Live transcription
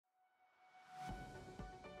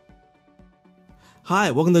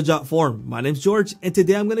Hi, welcome to Jotform. My name's George, and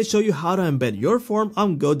today I'm going to show you how to embed your form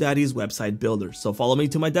on GoDaddy's website builder. So follow me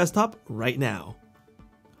to my desktop right now.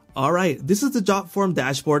 Alright, this is the Jotform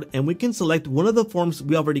dashboard, and we can select one of the forms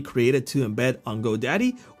we already created to embed on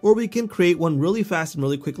GoDaddy, or we can create one really fast and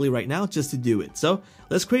really quickly right now just to do it. So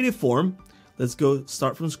let's create a form. Let's go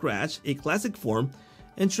start from scratch, a classic form,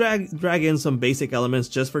 and drag in some basic elements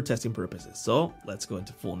just for testing purposes. So let's go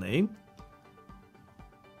into full name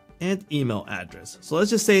and email address. So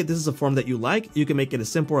let's just say this is a form that you like. You can make it as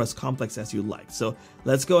simple or as complex as you like. So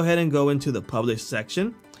let's go ahead and go into the publish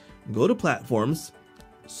section, go to platforms,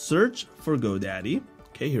 search for GoDaddy.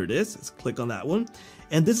 Okay, here it is. Let's click on that one.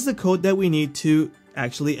 And this is the code that we need to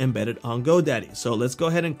actually embed it on GoDaddy. So let's go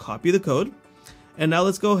ahead and copy the code. And now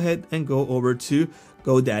let's go ahead and go over to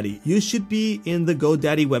GoDaddy. You should be in the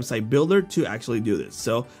GoDaddy website builder to actually do this.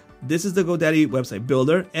 So this is the GoDaddy website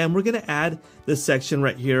builder, and we're gonna add this section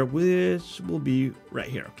right here, which will be right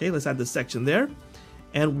here. Okay, let's add this section there,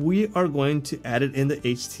 and we are going to add it in the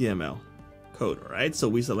HTML code. All right, so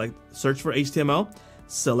we select search for HTML,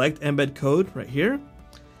 select embed code right here,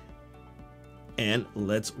 and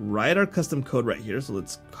let's write our custom code right here. So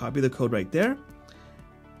let's copy the code right there,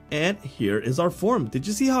 and here is our form. Did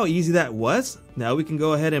you see how easy that was? Now we can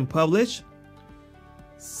go ahead and publish,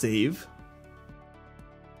 save.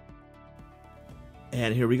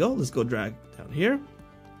 And here we go. Let's go drag down here.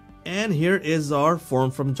 And here is our form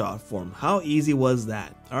from Jotform. How easy was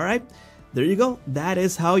that? All right, there you go. That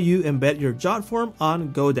is how you embed your Jotform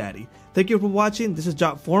on GoDaddy. Thank you for watching. This is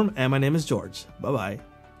Jotform, and my name is George. Bye-bye.